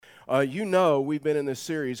We've been in this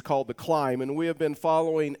series called The Climb, and we have been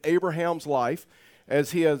following Abraham's life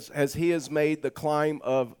as he has made the climb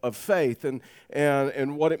of faith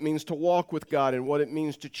and what it means to walk with God and what it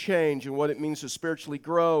means to change and what it means to spiritually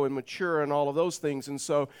grow and mature and all of those things.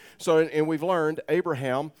 And we've learned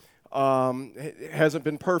Abraham hasn't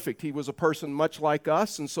been perfect. He was a person much like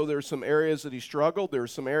us, and so there's some areas that he struggled. There are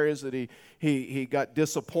some areas that he got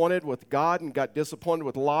disappointed with God and got disappointed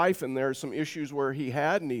with life, and there are some issues where he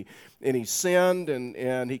had, and he sinned,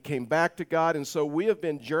 and he came back to God. And so we have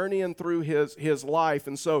been journeying through his life.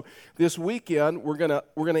 And so this weekend we're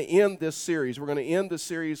gonna end this series. We're gonna end the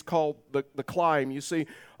series called the Climb. You see,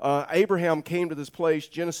 Abraham came to this place.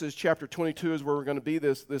 Genesis chapter 22 is where we're going to be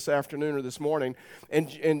this afternoon or this morning.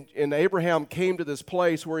 And Abraham came to this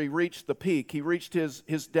place where he reached the peak. He reached his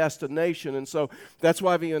destination. And so that's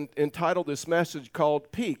why we entitled this message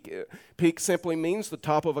called Peak. Peak simply means the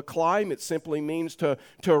top of a climb. It simply means to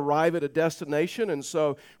arrive at a destination. And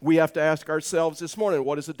so we have to ask ourselves this morning,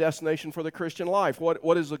 what is the destination for the Christian life?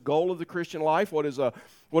 What is the goal of the Christian life? What is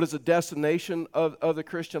the destination of the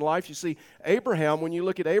Christian life? You see, Abraham, when you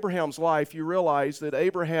look at Abraham's life, you realize that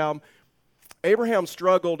Abraham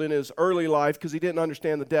struggled in his early life because he didn't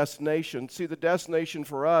understand the destination. See, the destination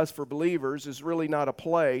for us, for believers, is really not a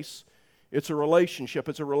place. It's a relationship.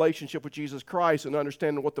 It's a relationship with Jesus Christ and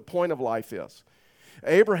understanding what the point of life is.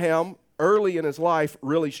 Abraham, early in his life,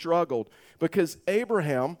 really struggled because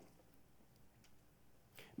Abraham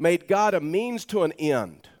made God a means to an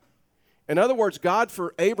end. In other words, God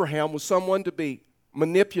for Abraham was someone to be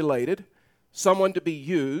manipulated, someone to be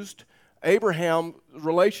used. Abraham's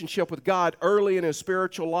relationship with God early in his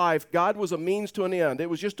spiritual life, God was a means to an end. It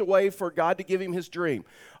was just a way for God to give him his dream.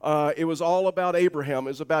 It was all about Abraham.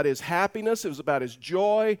 It was about his happiness. It was about his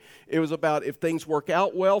joy. It was about if things work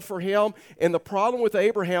out well for him. And the problem with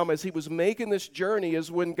Abraham as he was making this journey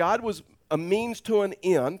is when God was a means to an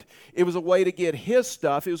end, it was a way to get his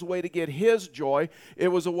stuff. It was a way to get his joy. It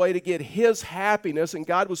was a way to get his happiness, and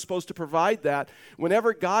God was supposed to provide that.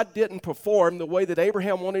 Whenever God didn't perform the way that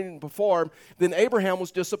Abraham wanted him to perform, then Abraham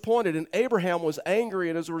was disappointed, and Abraham was angry,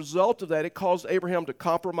 and as a result of that, it caused Abraham to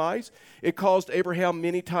compromise. It caused Abraham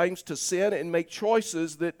many times to sin and make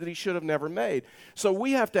choices that he should have never made. So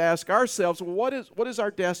we have to ask ourselves, well, what is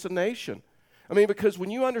our destination? I mean, because when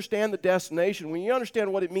you understand the destination, when you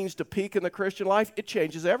understand what it means to peak in the Christian life, it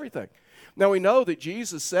changes everything. Now, we know that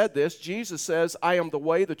Jesus said this. Jesus says, I am the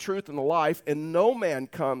way, the truth, and the life, and no man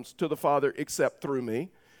comes to the Father except through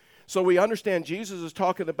me. So we understand Jesus is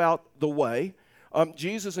talking about the way.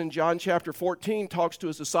 Jesus in John chapter 14 talks to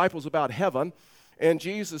his disciples about heaven. And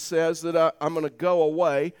Jesus says that I'm going to go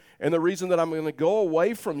away, and the reason that I'm going to go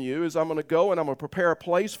away from you is I'm going to go and I'm going to prepare a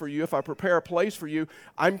place for you. If I prepare a place for you,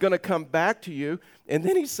 I'm going to come back to you. And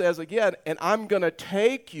then he says again, and I'm going to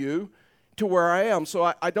take you to where I am.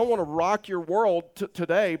 So I don't want to rock your world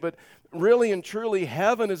today, but really and truly,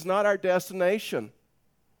 heaven is not our destination.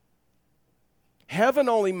 Heaven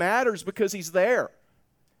only matters because he's there.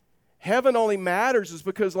 Heaven only matters is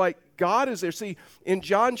because, like, God is there. See, in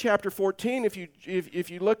John chapter 14, if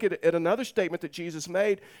you look at another statement that Jesus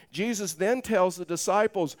made, Jesus then tells the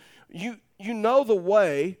disciples, you know the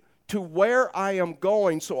way to where I am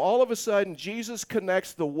going. So all of a sudden, Jesus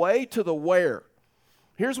connects the way to the where.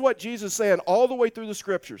 Here's what Jesus is saying all the way through the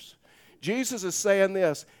Scriptures. Jesus is saying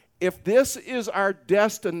this, if this is our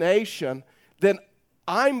destination, then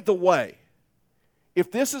I'm the way. If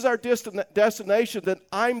this is our destination, then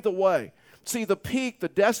I'm the way. See, the peak, the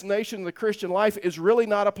destination of the Christian life is really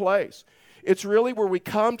not a place. It's really where we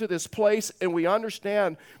come to this place and we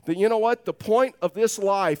understand that, you know what, the point of this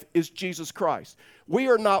life is Jesus Christ. We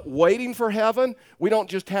are not waiting for heaven. We don't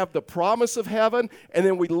just have the promise of heaven and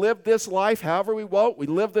then we live this life however we want. We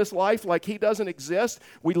live this life like he doesn't exist.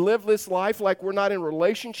 We live this life like we're not in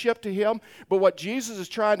relationship to him. But what Jesus is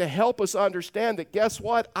trying to help us understand that, guess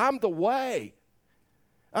what, I'm the way.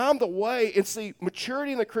 I'm the way. And see,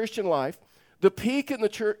 maturity in the Christian life, the peak in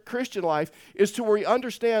the Christian life is to where we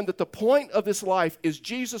understand that the point of this life is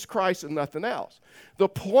Jesus Christ and nothing else. The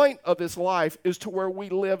point of this life is to where we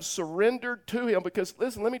live surrendered to him. Because,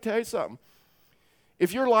 listen, let me tell you something.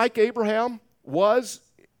 If you're like Abraham was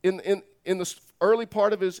in the early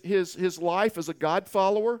part of his life as a God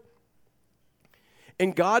follower,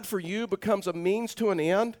 and God for you becomes a means to an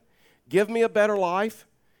end, give me a better life,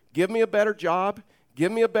 give me a better job, give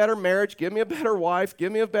me a better marriage, give me a better wife,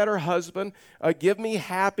 give me a better husband, give me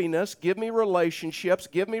happiness, give me relationships,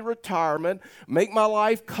 give me retirement, make my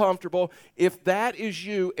life comfortable. If that is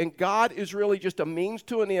you and God is really just a means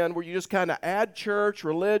to an end where you just kind of add church,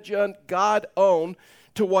 religion, God own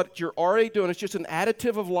to what you're already doing. It's just an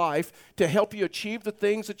additive of life to help you achieve the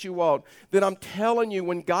things that you want. Then I'm telling you,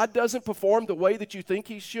 when God doesn't perform the way that you think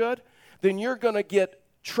he should, then you're going to get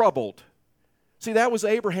troubled. See, that was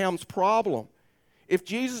Abraham's problem. If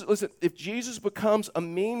Jesus becomes a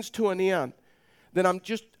means to an end, then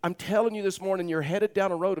I'm telling you this morning, you're headed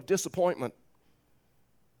down a road of disappointment.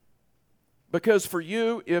 Because for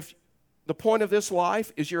you, if the point of this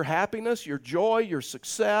life is your happiness, your joy, your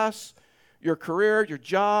success, your career, your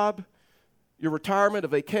job, your retirement, a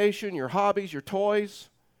vacation, your hobbies, your toys,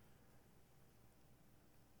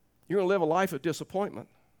 you're going to live a life of disappointment.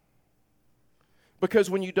 Because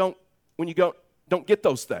when you don't get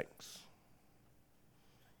those things,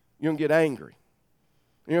 you're going to get angry.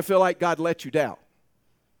 You're going to feel like God let you down.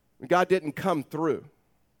 God didn't come through.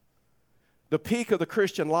 The peak of the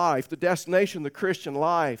Christian life, the destination of the Christian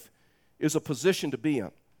life, is a position to be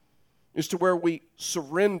in. It's to where we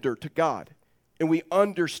surrender to God and we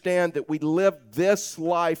understand that we live this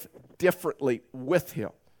life differently with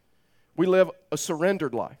him. We live a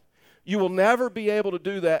surrendered life. You will never be able to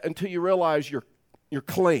do that until you realize you're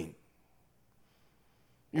clean.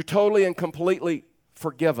 You're totally and completely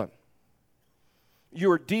forgiven.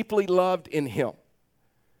 You are deeply loved in him.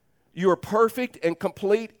 You are perfect and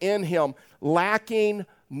complete in him, lacking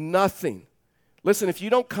nothing. Listen, if you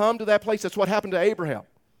don't come to that place, that's what happened to Abraham.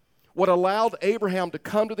 What allowed Abraham to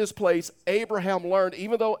come to this place, Abraham learned,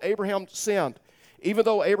 even though Abraham sinned, even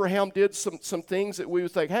though Abraham did some things that we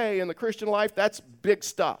would think, hey, in the Christian life, that's big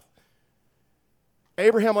stuff.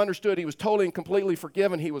 Abraham understood he was totally and completely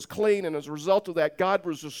forgiven. He was clean, and as a result of that, God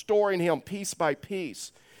was restoring him piece by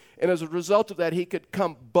piece. And as a result of that, he could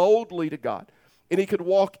come boldly to God. And he could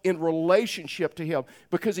walk in relationship to him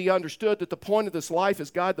because he understood that the point of this life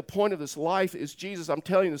is God. The point of this life is Jesus. I'm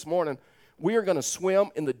telling you this morning, we are going to swim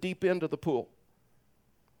in the deep end of the pool.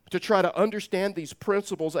 To try to understand these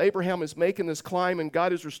principles, Abraham is making this climb and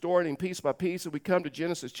God is restoring him piece by piece. And we come to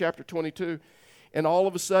Genesis chapter 22, and all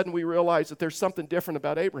of a sudden we realize that there's something different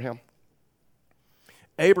about Abraham.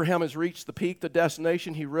 Abraham has reached the peak, the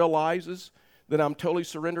destination. He realizes that I'm totally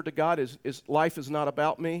surrendered to God. His life is not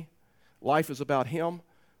about me. Life is about him.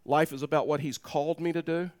 Life is about what he's called me to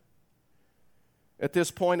do. At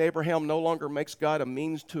this point, Abraham no longer makes God a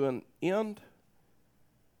means to an end.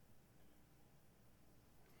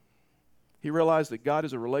 He realized that God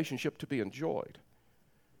is a relationship to be enjoyed.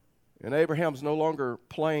 And Abraham's no longer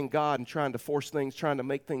playing God and trying to force things, trying to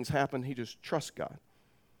make things happen. He just trusts God.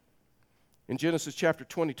 In Genesis chapter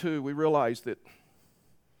 22, we realize that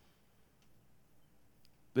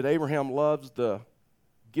Abraham loves the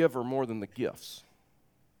giver more than the gifts.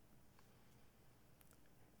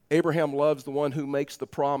 Abraham loves the one who makes the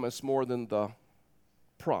promise more than the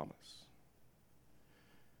promise.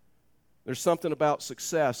 There's something about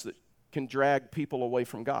success that can drag people away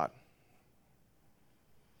from God.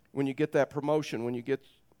 When you get that promotion, when you get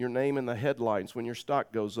your name in the headlines, when your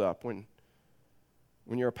stock goes up, when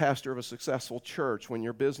you're a pastor of a successful church, when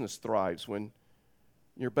your business thrives, when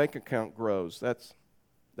your bank account grows, that's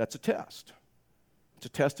a test. It's a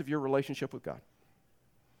test of your relationship with God.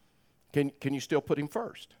 Can you still put him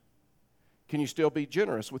first? Can you still be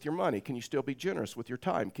generous with your money? Can you still be generous with your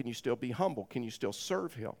time? Can you still be humble? Can you still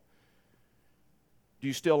serve him? Do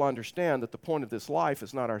you still understand that the point of this life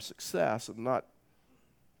is not our success and not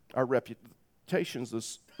our reputations?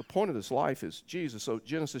 The point of this life is Jesus. So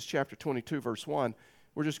Genesis chapter 22, verse 1,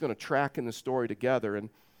 we're just going to track in the story together. And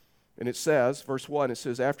it says, verse 1, it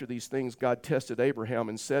says, after these things, God tested Abraham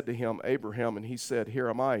and said to him, Abraham, and he said, here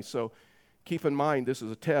am I. So keep in mind, this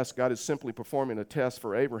is a test. God is simply performing a test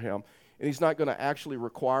for Abraham, and he's not going to actually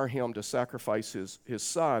require him to sacrifice his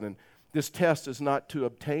son. And this test is not to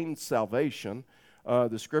obtain salvation.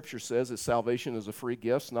 The scripture says that salvation is a free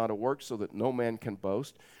gift, not a work, so that no man can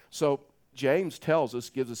boast. So James tells us,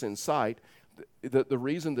 gives us insight, that the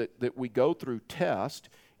reason that we go through test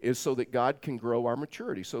is so that God can grow our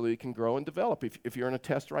maturity, so that he can grow and develop. If you're in a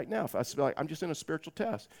test right now, if I say, like, I'm just in a spiritual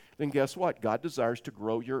test, then guess what? God desires to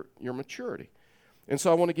grow your maturity. And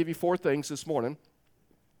so I want to give you 4 things this morning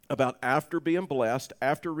about after being blessed,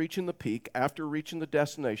 after reaching the peak, after reaching the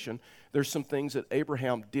destination. There's some things that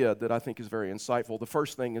Abraham did that I think is very insightful. The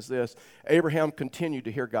first thing is this: Abraham continued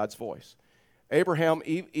to hear God's voice. Abraham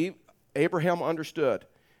understood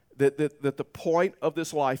That the point of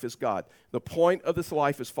this life is God. The point of this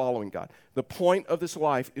life is following God. The point of this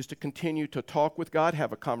life is to continue to talk with God,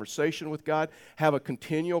 have a conversation with God, have a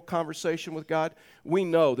continual conversation with God. We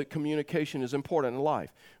know that communication is important in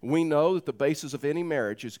life. We know that the basis of any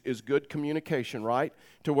marriage is good communication, right?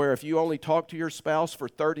 To where if you only talk to your spouse for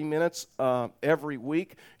 30 minutes every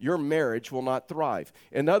week, your marriage will not thrive.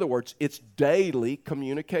 In other words, it's daily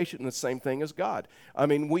communication, the same thing as God. I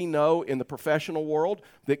mean, we know in the professional world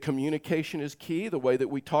that communication is key, the way that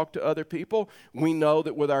we talk to other people. We know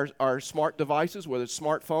that with our smart devices, whether it's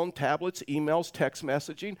smartphone, tablets, emails, text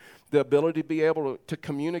messaging, the ability to be able to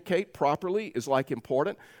communicate properly is like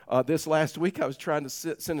important. This last week I was trying to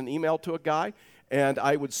send an email to a guy, and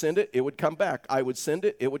I would send it, it would come back. I would send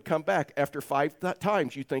it, it would come back. After 5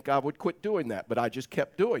 times, you'd think I would quit doing that, but I just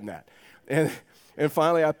kept doing that. And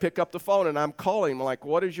finally, I pick up the phone, and I'm calling. I'm like,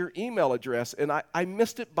 what is your email address? And I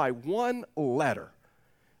missed it by 1 letter.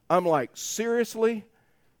 I'm like, seriously?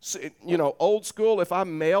 You know, old school, if I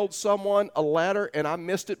mailed someone a letter and I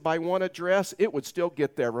missed it by 1 address, it would still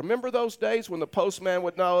get there. Remember those days when the postman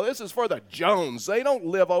would know, this is for the Jones. They don't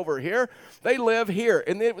live over here. They live here.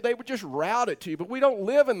 And they would just route it to you. But we don't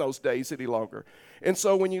live in those days any longer. And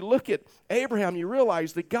so when you look at Abraham, you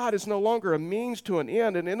realize that God is no longer a means to an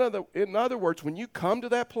end. And in other words, when you come to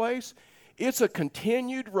that place, it's a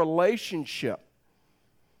continued relationship.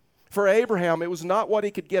 For Abraham, it was not what he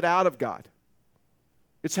could get out of God.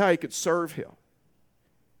 It's how he could serve him.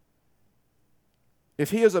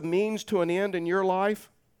 If he is a means to an end in your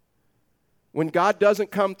life, when God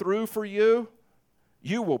doesn't come through for you,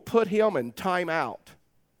 you will put him in time out.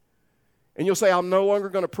 And you'll say, I'm no longer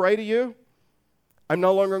going to pray to you. I'm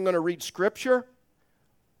no longer going to read Scripture.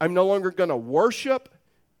 I'm no longer going to worship.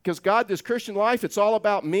 Because God, this Christian life, it's all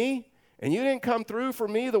about me. And you didn't come through for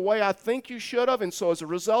me the way I think you should have. And so as a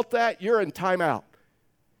result of that, you're in time out.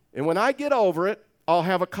 And when I get over it, I'll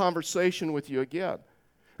have a conversation with you again.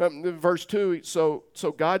 Verse 2, so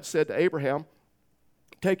God said to Abraham,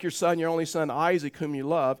 take your son, your only son Isaac, whom you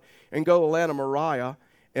love, and go to the land of Moriah,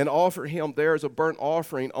 and offer him there as a burnt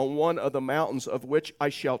offering on one of the mountains of which I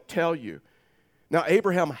shall tell you. Now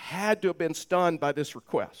Abraham had to have been stunned by this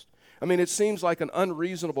request. I mean, it seems like an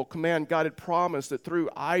unreasonable command. God had promised that through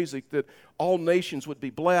Isaac that all nations would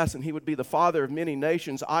be blessed and he would be the father of many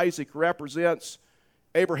nations. Isaac represents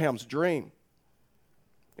Abraham's dream.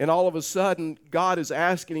 And all of a sudden, God is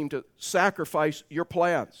asking him to sacrifice your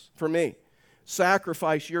plans for me.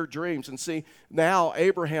 Sacrifice your dreams. And see, now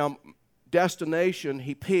Abraham, destination,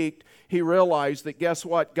 he peaked. He realized that, guess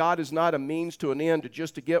what? God is not a means to an end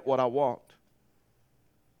just to get what I want.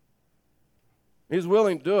 He's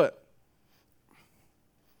willing to do it.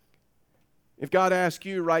 If God asked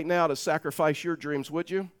you right now to sacrifice your dreams, would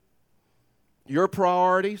you? Your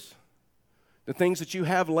priorities? The things that you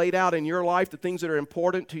have laid out in your life, the things that are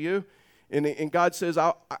important to you. And God says,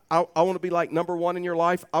 I want to be like number one in your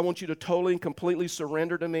life. I want you to totally and completely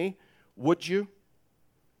surrender to me. Would you?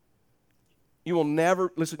 You will never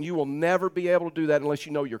be able to do that unless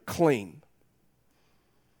you know you're clean.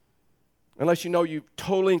 Unless you know you've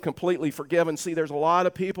totally and completely forgiven. See, there's a lot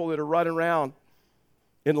of people that are running around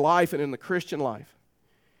in life and in the Christian life.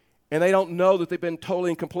 And they don't know that they've been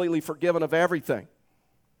totally and completely forgiven of everything.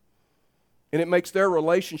 And it makes their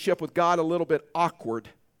relationship with God a little bit awkward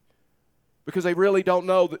because they really don't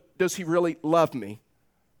know, does he really love me?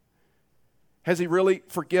 Has he really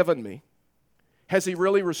forgiven me? Has he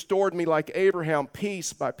really restored me like Abraham,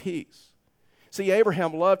 piece by piece? See,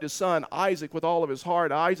 Abraham loved his son Isaac with all of his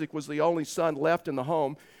heart. Isaac was the only son left in the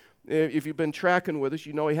home. If you've been tracking with us,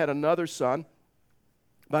 you know he had another son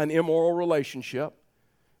by an immoral relationship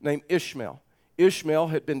named Ishmael. Ishmael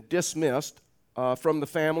had been dismissed from the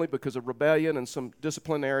family because of rebellion and some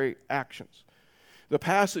disciplinary actions. The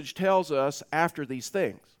passage tells us after these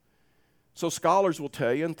things. So scholars will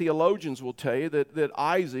tell you and theologians will tell you that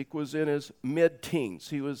Isaac was in his mid-teens.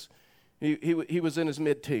 He was in his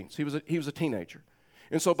mid-teens. He was a teenager.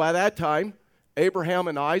 And so by that time, Abraham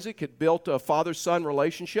and Isaac had built a father-son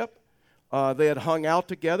relationship. They had hung out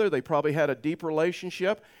together. They probably had a deep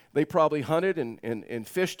relationship. They probably hunted and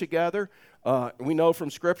fished together. We know from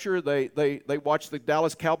Scripture they watched the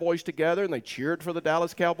Dallas Cowboys together and they cheered for the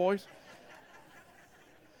Dallas Cowboys.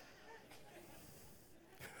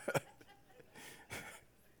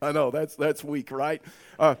 I know, that's weak, right?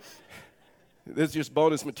 This is just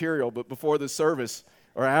bonus material, but before the service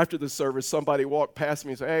or after the service, somebody walked past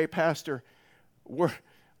me and said, hey, Pastor,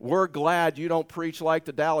 we're glad you don't preach like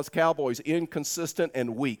the Dallas Cowboys, inconsistent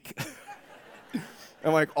and weak.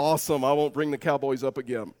 I'm like, awesome, I won't bring the Cowboys up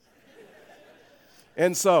again.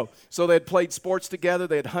 And so they had played sports together,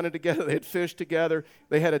 they had hunted together, they had fished together,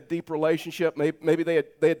 they had a deep relationship. Maybe they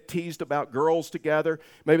had teased about girls together,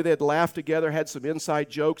 maybe they had laughed together, had some inside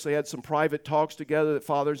jokes, they had some private talks together that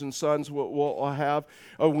fathers and sons will have.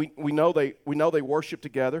 We know they worshiped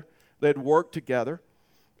together, they had worked together.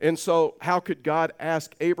 And so how could God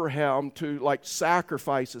ask Abraham to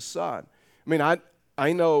sacrifice his son? I mean,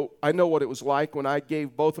 I know what it was like when I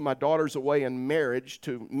gave both of my daughters away in marriage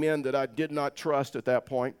to men that I did not trust at that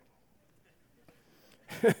point.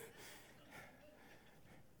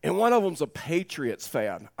 And one of them's a Patriots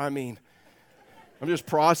fan. I mean, I'm just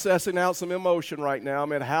processing out some emotion right now. I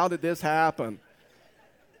mean, how did this happen?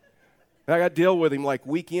 And I got to deal with him like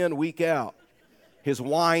week in, week out. His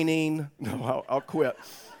whining. No, I'll quit.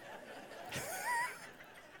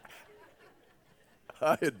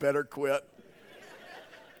 I had better quit.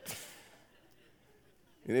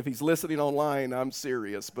 And if he's listening online, I'm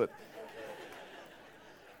serious.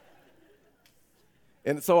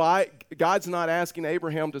 And so God's not asking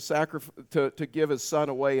Abraham to give his son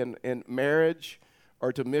away in marriage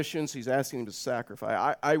or to missions. He's asking him to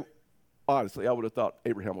sacrifice. I honestly, I would have thought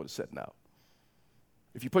Abraham would have said no.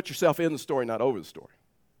 If you put yourself in the story, not over the story.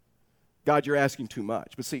 God, you're asking too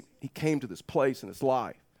much. But see, he came to this place in his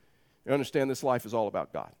life. You understand, this life is all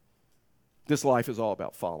about God. This life is all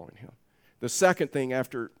about following him. The second thing,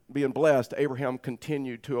 after being blessed, Abraham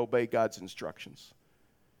continued to obey God's instructions.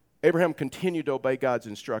 Abraham continued to obey God's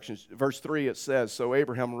instructions. Verse 3, it says, "So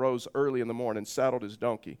Abraham rose early in the morning, saddled his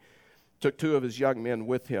donkey, took 2 of his young men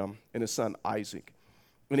with him, and his son Isaac.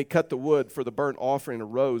 When he cut the wood for the burnt offering,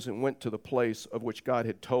 arose and went to the place of which God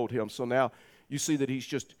had told him." So now you see that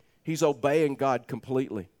he's obeying God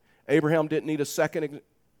completely. Abraham didn't need a second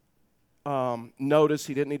notice.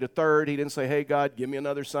 He didn't need a third. He didn't say, "Hey, God, give me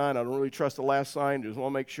another sign. I don't really trust the last sign. Just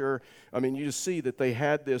want to make sure." I mean, you just see that they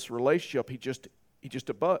had this relationship. He just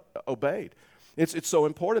obeyed. It's so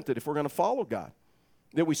important that if we're going to follow God,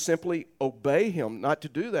 that we simply obey him. Not to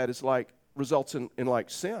do that is results in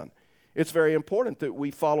sin. It's very important that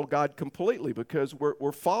we follow God completely because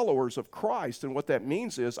we're followers of Christ, and what that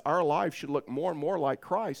means is our life should look more and more like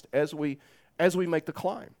Christ as we make the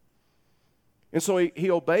climb. And so he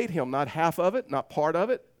obeyed him, not half of it, not part of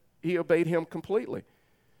it. He obeyed him completely.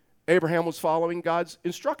 Abraham was following God's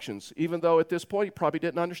instructions, even though at this point he probably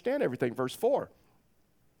didn't understand everything. Verse 4.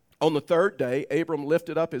 On the third day, Abram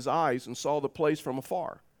lifted up his eyes and saw the place from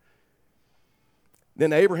afar.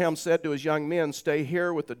 Then Abraham said to his young men, "Stay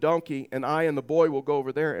here with the donkey, and I and the boy will go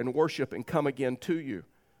over there and worship and come again to you."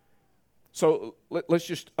 So let's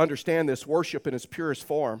just understand this. Worship in its purest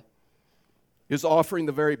form is offering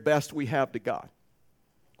the very best we have to God.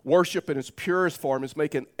 Worship in its purest form is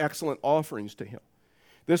making excellent offerings to him.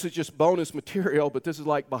 This is just bonus material, but this is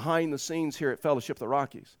like behind the scenes here at Fellowship of the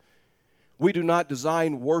Rockies. We do not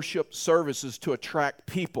design worship services to attract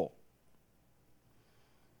people.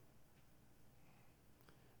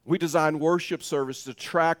 We design worship services to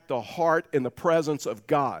attract the heart and the presence of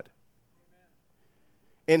God.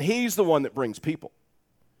 And he's the one that brings people.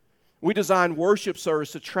 We design worship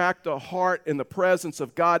service to attract the heart and the presence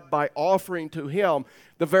of God by offering to him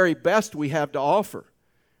the very best we have to offer,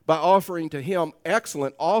 by offering to him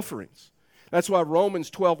excellent offerings. That's why Romans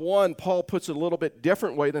 12:1, Paul puts it a little bit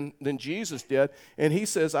different way than Jesus did. And he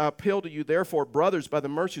says, "I appeal to you, therefore, brothers, by the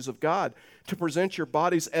mercies of God, to present your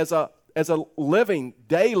bodies as a living,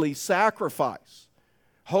 daily sacrifice,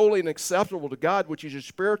 holy and acceptable to God, which is a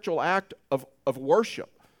spiritual act of worship."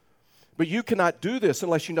 But you cannot do this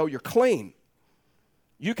unless you know you're clean.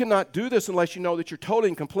 You cannot do this unless you know that you're totally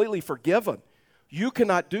and completely forgiven. You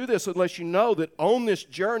cannot do this unless you know that on this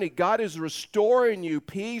journey, God is restoring you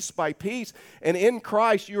piece by piece, and in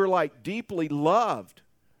Christ you are deeply loved.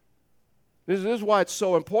 This is why it's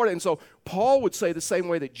so important. And so Paul would say the same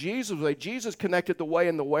way that Jesus would say. Jesus connected the way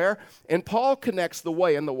and the where, and Paul connects the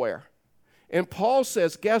way and the where. And Paul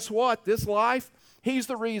says, guess what? This life, he's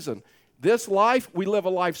the reason. This life, we live a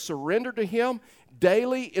life surrendered to him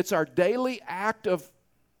daily. It's our daily act of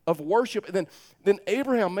worship. And then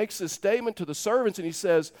Abraham makes this statement to the servants, and he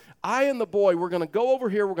says, "I and the boy, we're going to go over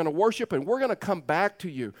here, we're going to worship, and we're going to come back to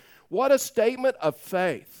you." What a statement of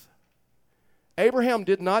faith. Abraham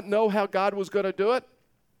did not know how God was going to do it.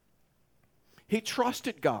 He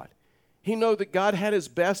trusted God. He knew that God had his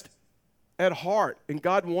best at heart, and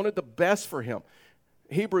God wanted the best for him.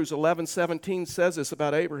 Hebrews 11:17 says this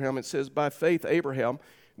about Abraham. It says, "By faith Abraham,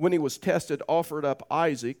 when he was tested, offered up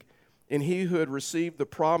Isaac, and he who had received the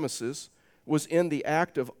promises was in the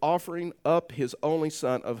act of offering up his only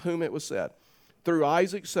son, of whom it was said, 'Through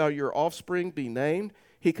Isaac shall your offspring be named.'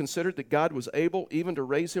 he considered that God was able even to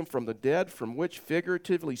raise him from the dead, from which,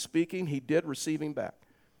 figuratively speaking, he did receive him back.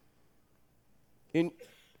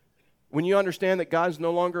 When you understand that God is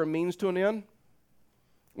no longer a means to an end,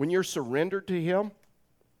 when you're surrendered to him,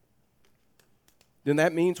 then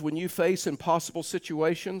that means when you face impossible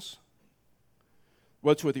situations,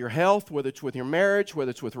 whether it's with your health, whether it's with your marriage,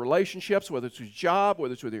 whether it's with relationships, whether it's with your job,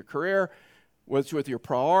 whether it's with your career, whether it's with your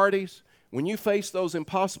priorities, when you face those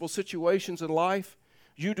impossible situations in life,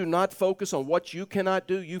 you do not focus on what you cannot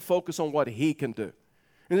do, you focus on what he can do.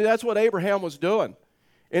 And that's what Abraham was doing.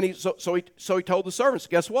 And he told the servants,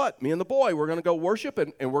 guess what? Me and the boy, we're going to go worship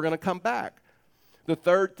and we're going to come back. The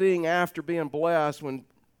third thing after being blessed, when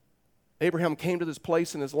Abraham came to this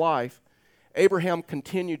place in his life, Abraham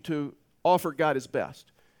continued to offer God his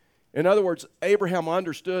best. In other words, Abraham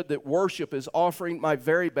understood that worship is offering my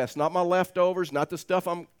very best, not my leftovers, not the stuff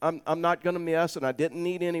I'm not going to miss and I didn't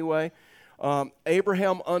need anyway.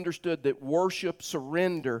 Abraham understood that worship,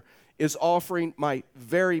 surrender, is offering my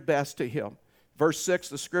very best to him. Verse 6,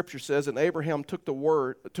 the scripture says, and Abraham took the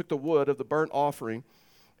wood of the burnt offering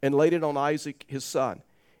and laid it on Isaac his son.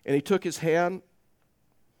 And he took in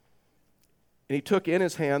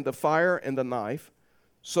his hand the fire and the knife.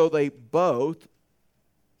 So they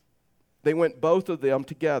went both of them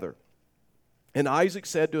together. And Isaac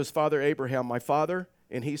said to his father Abraham, my father,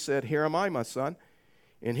 and he said, here am I, my son.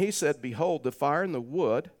 And he said, behold, the fire and the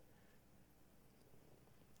wood,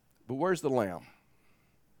 but where's the lamb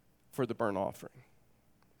for the burnt offering?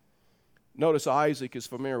 Notice Isaac is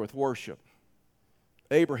familiar with worship.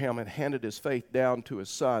 Abraham had handed his faith down to his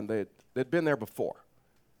son. They'd been there before.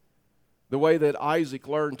 The way that Isaac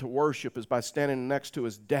learned to worship is by standing next to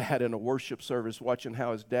his dad in a worship service, watching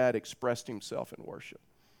how his dad expressed himself in worship.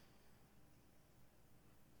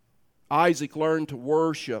 Isaac learned to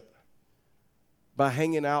worship by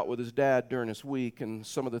hanging out with his dad during his week and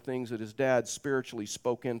some of the things that his dad spiritually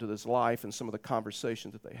spoke into his life and some of the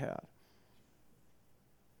conversations that they had.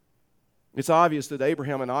 It's obvious that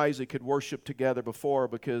Abraham and Isaac had worshiped together before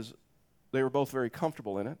because they were both very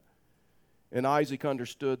comfortable in it. And Isaac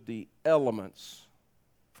understood the elements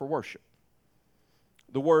for worship.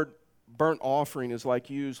 The word burnt offering is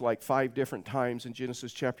used 5 different times in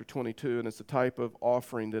Genesis chapter 22, and it's the type of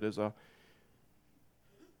offering that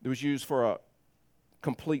was used for a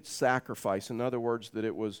complete sacrifice. In other words, that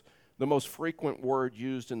it was the most frequent word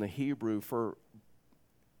used in the Hebrew for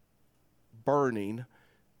burning,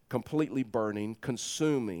 completely burning,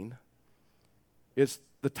 consuming. It's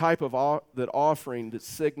the type of that offering that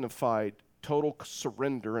signified total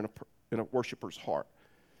surrender in a worshiper's heart.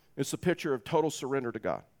 It's a picture of total surrender to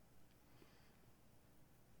God.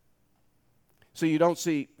 So you don't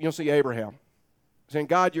see Abraham saying,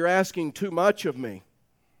 God, you're asking too much of me.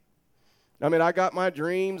 I mean, I got my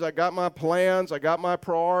dreams, I got my plans, I got my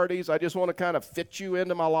priorities. I just want to kind of fit you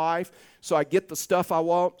into my life so I get the stuff I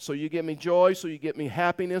want, so you give me joy, so you get me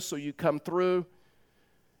happiness, so you come through.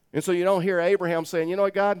 And so you don't hear Abraham saying, you know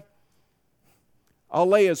what, God, I'll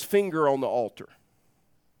lay his finger on the altar.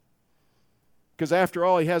 Because after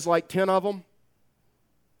all, he has 10 of them.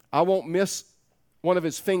 I won't miss one of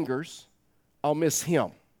his fingers. I'll miss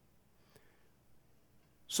him.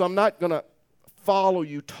 So I'm not going to follow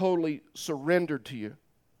you totally surrendered to you.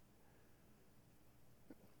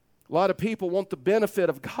 A lot of people want the benefit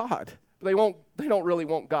of God. They don't really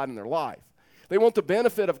want God in their life. They want the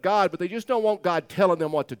benefit of God, but they just don't want God telling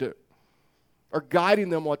them what to do or guiding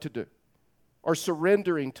them what to do or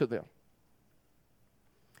surrendering to them.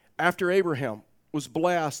 After Abraham was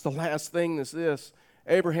blessed, the last thing is this: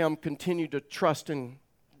 Abraham continued to trust in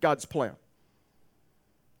God's plan.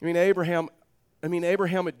 Abraham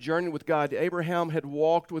had journeyed with God. Abraham had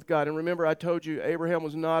walked with God. And remember, I told you, Abraham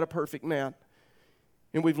was not a perfect man.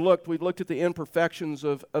 And we've looked at the imperfections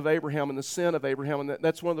of Abraham and the sin of Abraham, and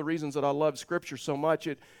that's one of the reasons that I love Scripture so much.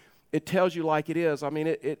 It tells you like it is.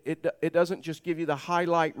 It doesn't just give you the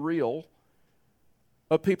highlight reel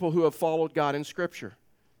of people who have followed God in Scripture.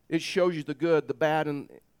 It shows you the good, the bad, and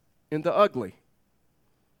the ugly.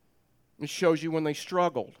 It shows you when they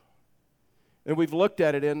struggled. And we've looked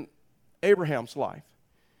at it in Abraham's life.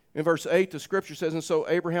 In verse 8, the Scripture says, and so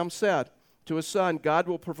Abraham said to his son, God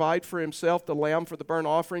will provide for himself the lamb for the burnt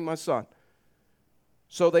offering, my son.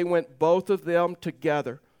 So they went both of them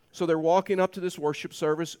together. So they're walking up to this worship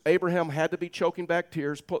service. Abraham had to be choking back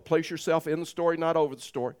tears. Place yourself in the story, not over the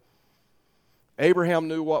story. Abraham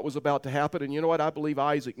knew what was about to happen, and you know what? I believe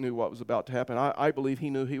Isaac knew what was about to happen. I believe he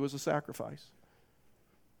knew he was a sacrifice.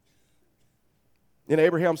 And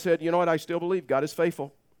Abraham said, you know what? I still believe God is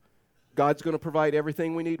faithful. God's going to provide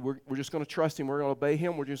everything we need. We're just going to trust him. We're going to obey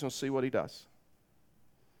him. We're just going to see what he does.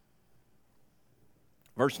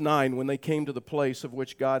 Verse 9, when they came to the place of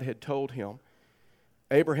which God had told him,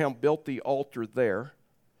 Abraham built the altar there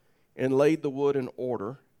and laid the wood in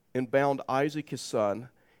order and bound Isaac his son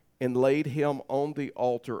and laid him on the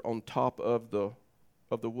altar on top of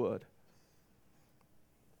the wood.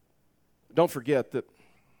 Don't forget that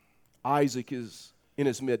Isaac is in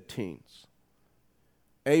his mid-teens.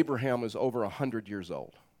 Abraham is over 100 years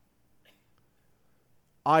old.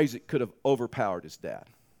 Isaac could have overpowered his dad.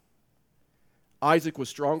 Isaac was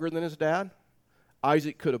stronger than his dad.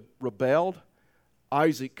 Isaac could have rebelled.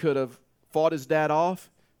 Isaac could have fought his dad off,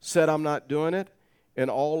 said, I'm not doing it, and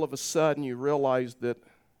all of a sudden you realize that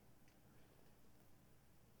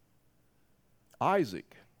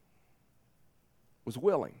Isaac was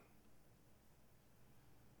willing.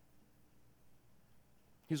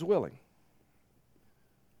 He's willing.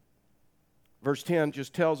 Verse 10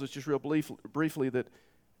 just tells us, just real briefly, that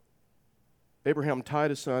Abraham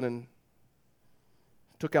tied his son and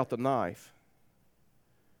took out the knife.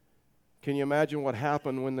 Can you imagine what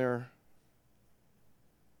happened when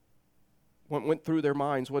what went through their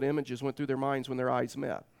minds, what images went through their minds when their eyes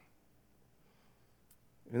met?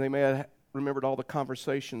 And they may have remembered all the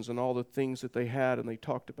conversations and all the things that they had and they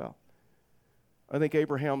talked about. I think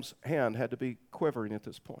Abraham's hand had to be quivering at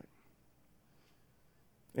this point.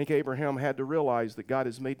 I think Abraham had to realize that God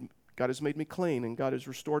has made me clean and God has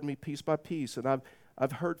restored me piece by piece, and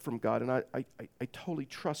I've heard from God, and I totally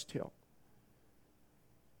trust him.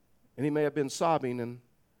 And he may have been sobbing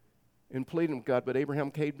and pleading with God, but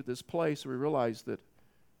Abraham came to this place where he realized that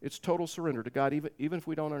it's total surrender to God, even if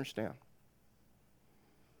we don't understand.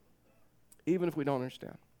 Even if we don't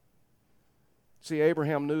understand. See,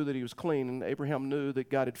 Abraham knew that he was clean, and Abraham knew that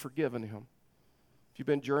God had forgiven him. If you've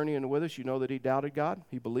been journeying with us, you know that he doubted God.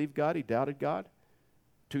 He believed God. He doubted God.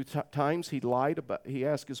 2 times he lied about. He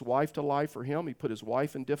asked his wife to lie for him. He put his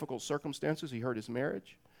wife in difficult circumstances. He hurt his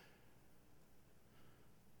marriage.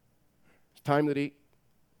 The time that he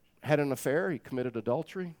had an affair, he committed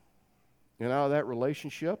adultery. And out of that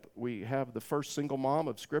relationship, we have the first single mom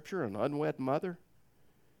of Scripture, an unwed mother.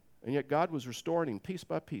 And yet God was restoring him piece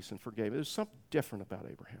by piece and forgave him. There's something different about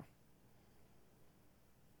Abraham.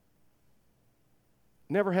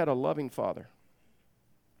 Never had a loving father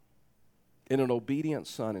and an obedient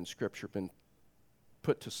son in Scripture been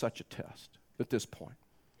put to such a test at this point.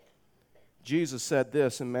 Jesus said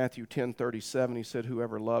this in Matthew 10:37. He said,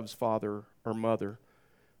 whoever loves father or mother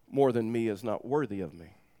more than me is not worthy of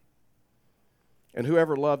me. And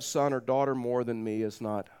whoever loves son or daughter more than me is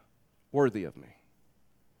not worthy of me.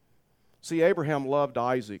 See, Abraham loved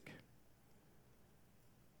Isaac,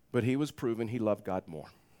 but he was proven he loved God more.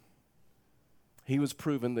 He was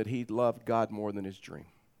proven that he loved God more than his dream.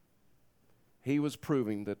 He was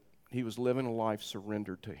proving that he was living a life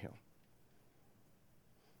surrendered to him.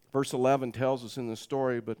 Verse 11 tells us in the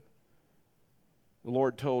story, but the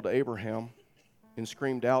Lord told Abraham and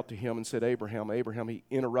screamed out to him and said, Abraham, Abraham. He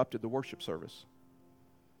interrupted the worship service.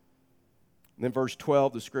 And then verse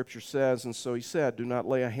 12, the Scripture says, and so he said, do not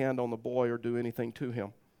lay a hand on the boy or do anything to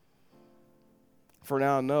him. For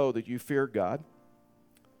now I know that you fear God,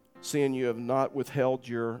 seeing you have not withheld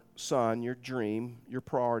your son, your dream, your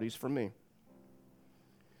priorities from me.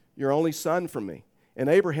 Your only son from me. And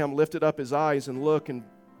Abraham lifted up his eyes and looked, and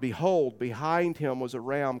behold, behind him was a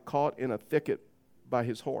ram caught in a thicket by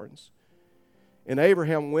his horns. And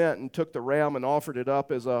Abraham went and took the ram and offered it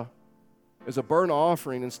up as a burnt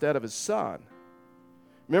offering instead of his son.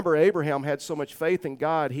 Remember, Abraham had so much faith in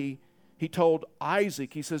God, he told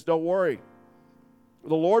Isaac, he says, don't worry,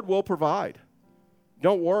 the Lord will provide.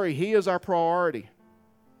 Don't worry, he is our priority.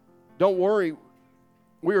 Don't worry,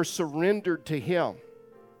 we are surrendered to him.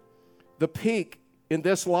 The peak in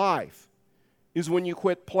this life is when you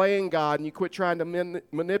quit playing God and you quit trying to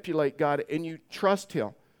manipulate God and you trust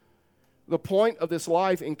him. The point of this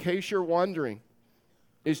life, in case you're wondering,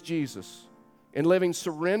 is Jesus and living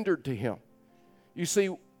surrendered to him. You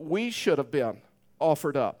see, we should have been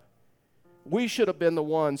offered up. We should have been the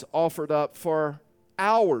ones offered up for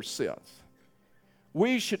our sins.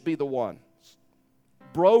 We should be the ones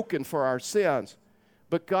broken for our sins.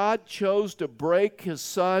 But God chose to break his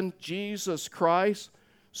son, Jesus Christ,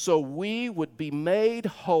 so we would be made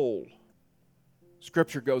whole.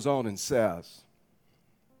 Scripture goes on and says,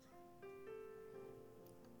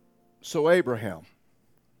 so Abraham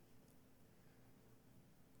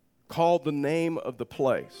called the name of the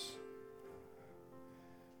place,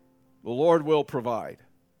 the Lord will provide.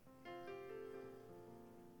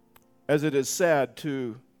 As it is said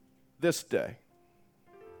to this day.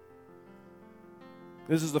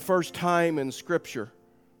 This is the first time in Scripture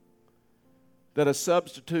that a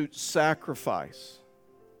substitute sacrifice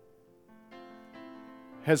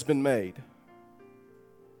has been made.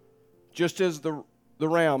 Just as the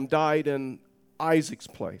ram died in Isaac's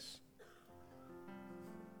place,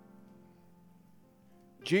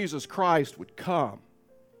 Jesus Christ would come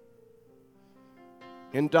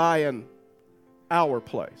and die in our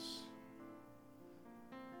place.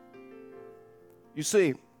 You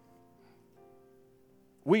see,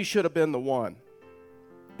 we should have been the one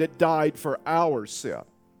that died for our sin.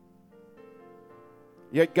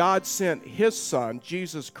 Yet God sent His Son,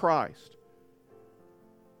 Jesus Christ,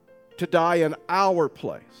 to die in our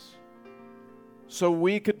place so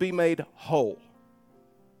we could be made whole,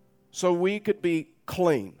 so we could be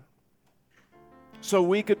clean, so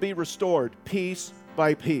we could be restored piece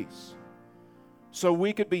by piece, so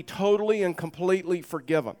we could be totally and completely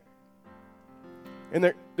forgiven.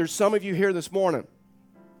 And there's some of you here this morning,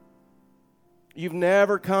 you've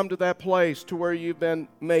never come to that place to where you've been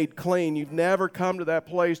made clean. You've never come to that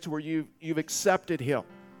place to where you've accepted Him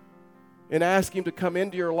and asked Him to come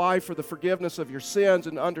into your life for the forgiveness of your sins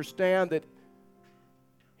and understand that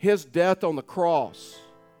His death on the cross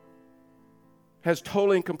has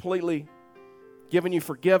totally and completely given you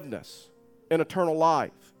forgiveness and eternal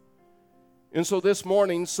life. And so this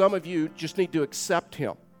morning, some of you just need to accept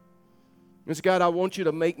Him. And say, God, I want you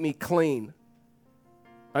to make me clean.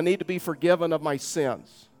 I need to be forgiven of my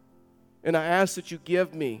sins. And I ask that you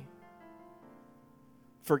give me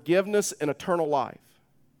forgiveness and eternal life.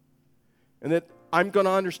 And that I'm going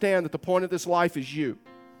to understand that the point of this life is you.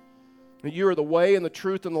 That you are the way and the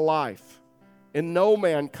truth and the life. And no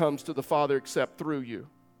man comes to the Father except through you.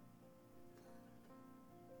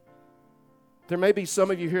 There may be some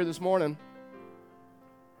of you here this morning,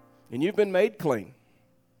 and you've been made clean,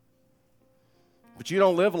 but you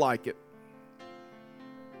don't live like it.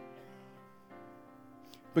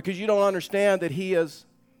 Because you don't understand that He has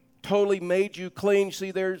totally made you clean.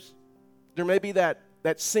 See, there may be that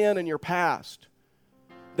sin in your past.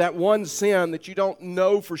 That one sin that you don't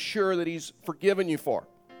know for sure that He's forgiven you for.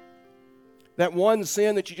 That one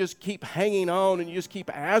sin that you just keep hanging on and you just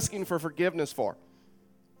keep asking for forgiveness for.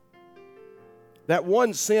 That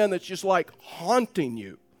one sin that's just like haunting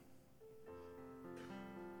you.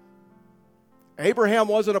 Abraham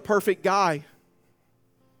wasn't a perfect guy.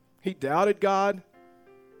 He doubted God.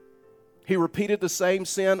 He repeated the same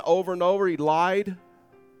sin over and over. He lied.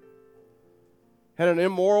 Had an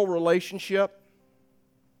immoral relationship.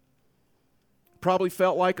 Probably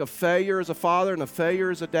felt like a failure as a father and a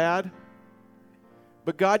failure as a dad.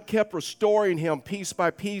 But God kept restoring him piece by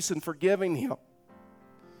piece and forgiving him.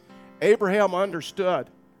 Abraham understood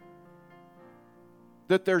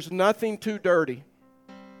that there's nothing too dirty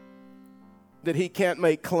that he can't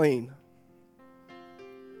make clean.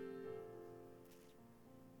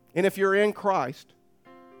 And if you're in Christ,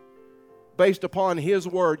 based upon His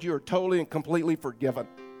word, you are totally and completely forgiven.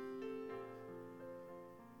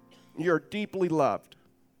 You're deeply loved.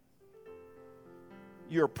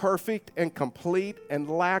 You're perfect and complete and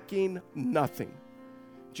lacking nothing.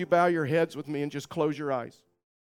 Would you bow your heads with me and just close your eyes?